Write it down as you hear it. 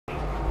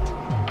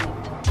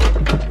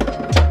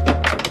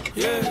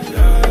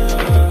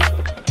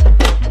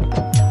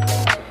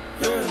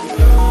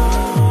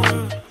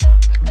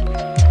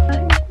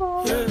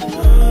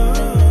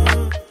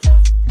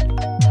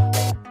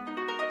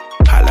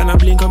Hotline, I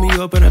blink on me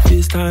up and I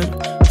FaceTime.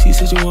 She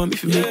said you want me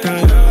for make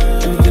time.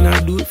 Anything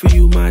I do it for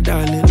you, my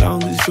darling.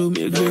 Long as it show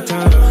me a great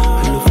time.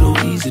 I love flow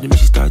easy to me.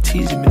 She start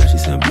teasing me. Now she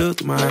send blood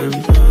through my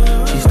artery.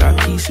 She start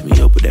piecing me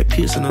up with that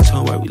pierce on her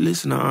tongue while we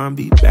listen to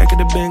R&B. Back at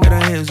the band, got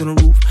her hands on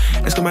the roof.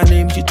 Asking my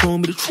name, she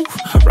told me the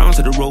truth. Rounds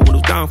to the road when I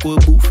was down for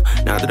a booth.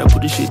 Now that I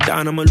put this shit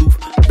down, I'm aloof.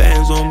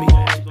 Bands on me.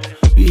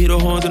 You hear the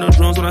horns and the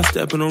drums when I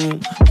step in the room.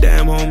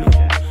 Damn, homie.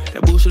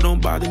 That bullshit don't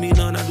bother me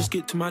none. I just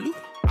get to my loop.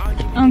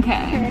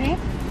 Okay.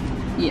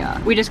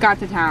 Yeah, we just got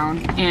to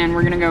town and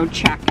we're gonna go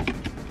check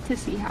to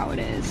see how it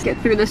is. Get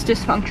through this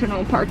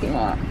dysfunctional parking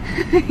lot.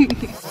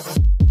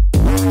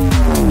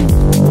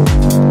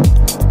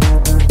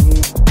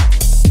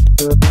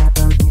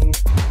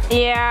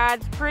 Yeah,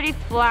 it's pretty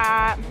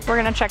flat. We're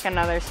gonna check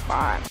another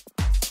spot.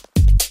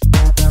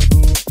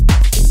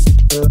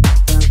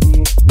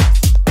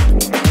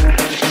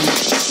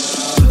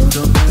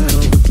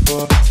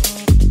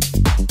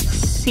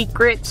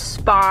 Secret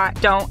spot,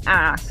 don't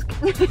ask.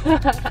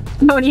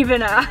 Don't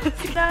even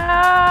ask. No!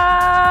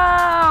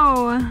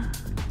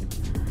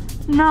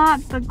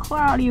 Not the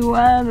cloudy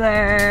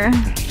weather.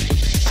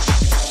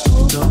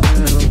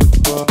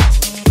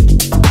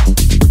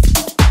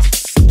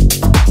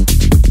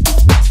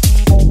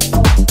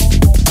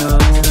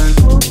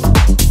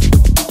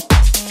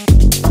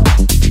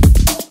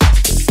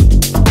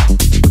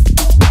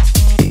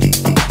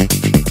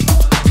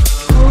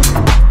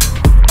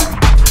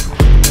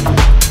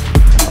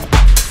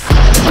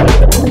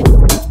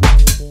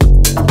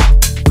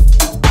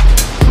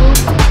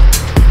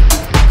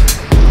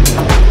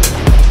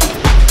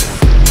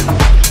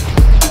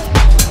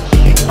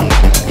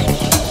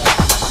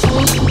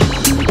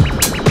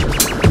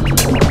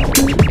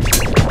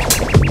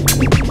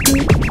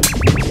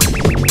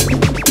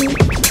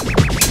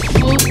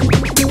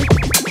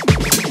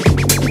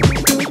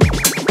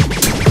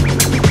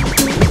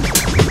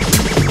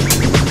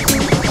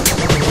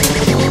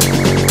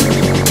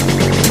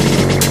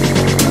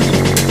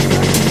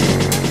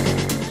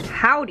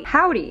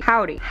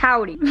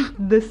 Howdy.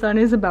 The sun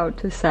is about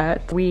to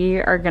set.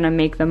 We are gonna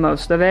make the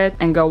most of it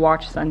and go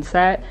watch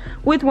sunset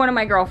with one of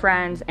my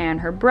girlfriends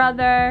and her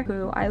brother,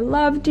 who I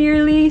love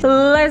dearly.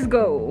 Let's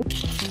go.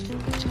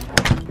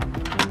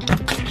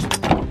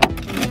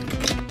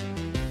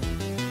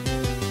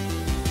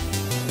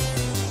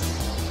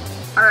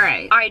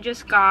 Alright, I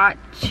just got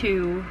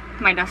to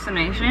my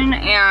destination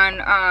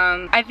and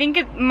I think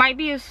it might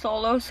be a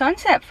solo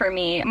sunset for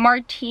me.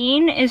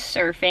 Martine is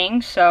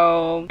surfing,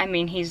 so I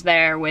mean he's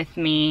there with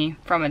me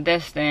from a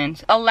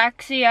distance.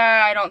 Alexia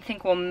I don't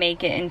think will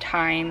make it in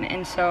time,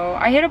 and so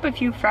I hit up a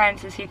few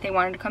friends to see if they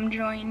wanted to come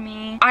join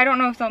me. I don't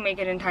know if they'll make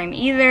it in time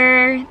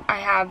either. I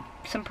have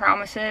some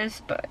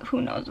promises, but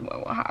who knows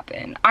what will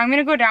happen. I'm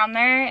gonna go down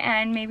there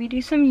and maybe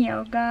do some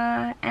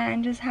yoga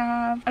and just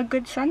have a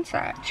good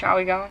sunset. Shall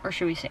we go? Or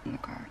should we sit in the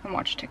car and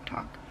watch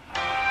TikTok?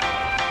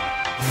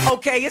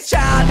 Okay, it's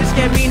childish,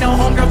 can't be no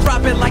homegirl,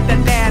 drop it like the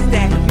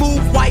NASDAQ.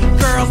 Move white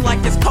girls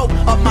like this coat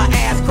up my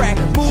ass crack.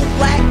 Move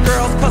black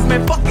girls, cause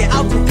man, fuck it,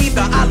 I'll do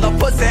either. I love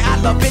pussy, I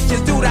love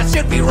bitches, dude, I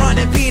should be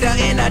running Peter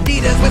in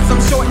Adidas with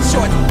some short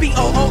shorts.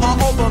 B-O-O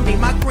all over me,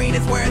 my green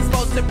is where it's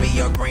supposed to be.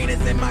 Your green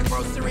is in my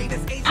grocery,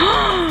 this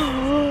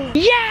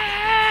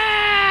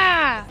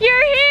Yeah!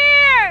 You're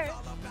here!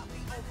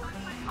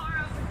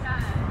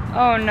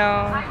 Oh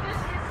no.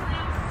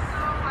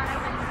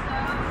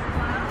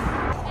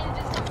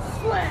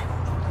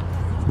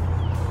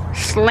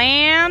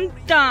 Slam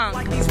dunk.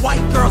 Like these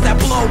white girls that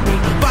blow me.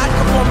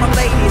 Vodka for my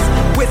ladies,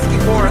 whiskey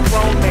for a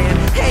grown man.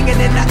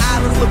 Hanging in the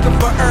islands looking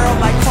for Earl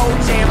like Toe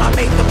Jam. I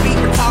made the beat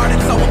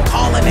retarded, so I'm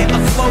calling it a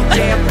slow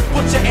jam.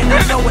 Butcher and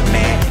I know it,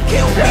 man.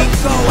 Kill me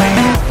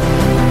going.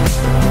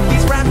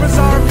 These rappers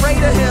are afraid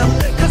of him,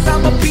 cause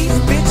I'm a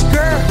beast bitch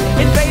girl.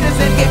 Invaders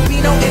and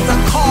Gambino is a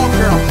call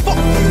girl. Fuck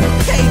you,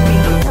 pay me.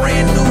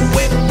 Brand new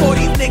whip for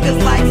these niggas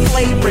like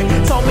slavery.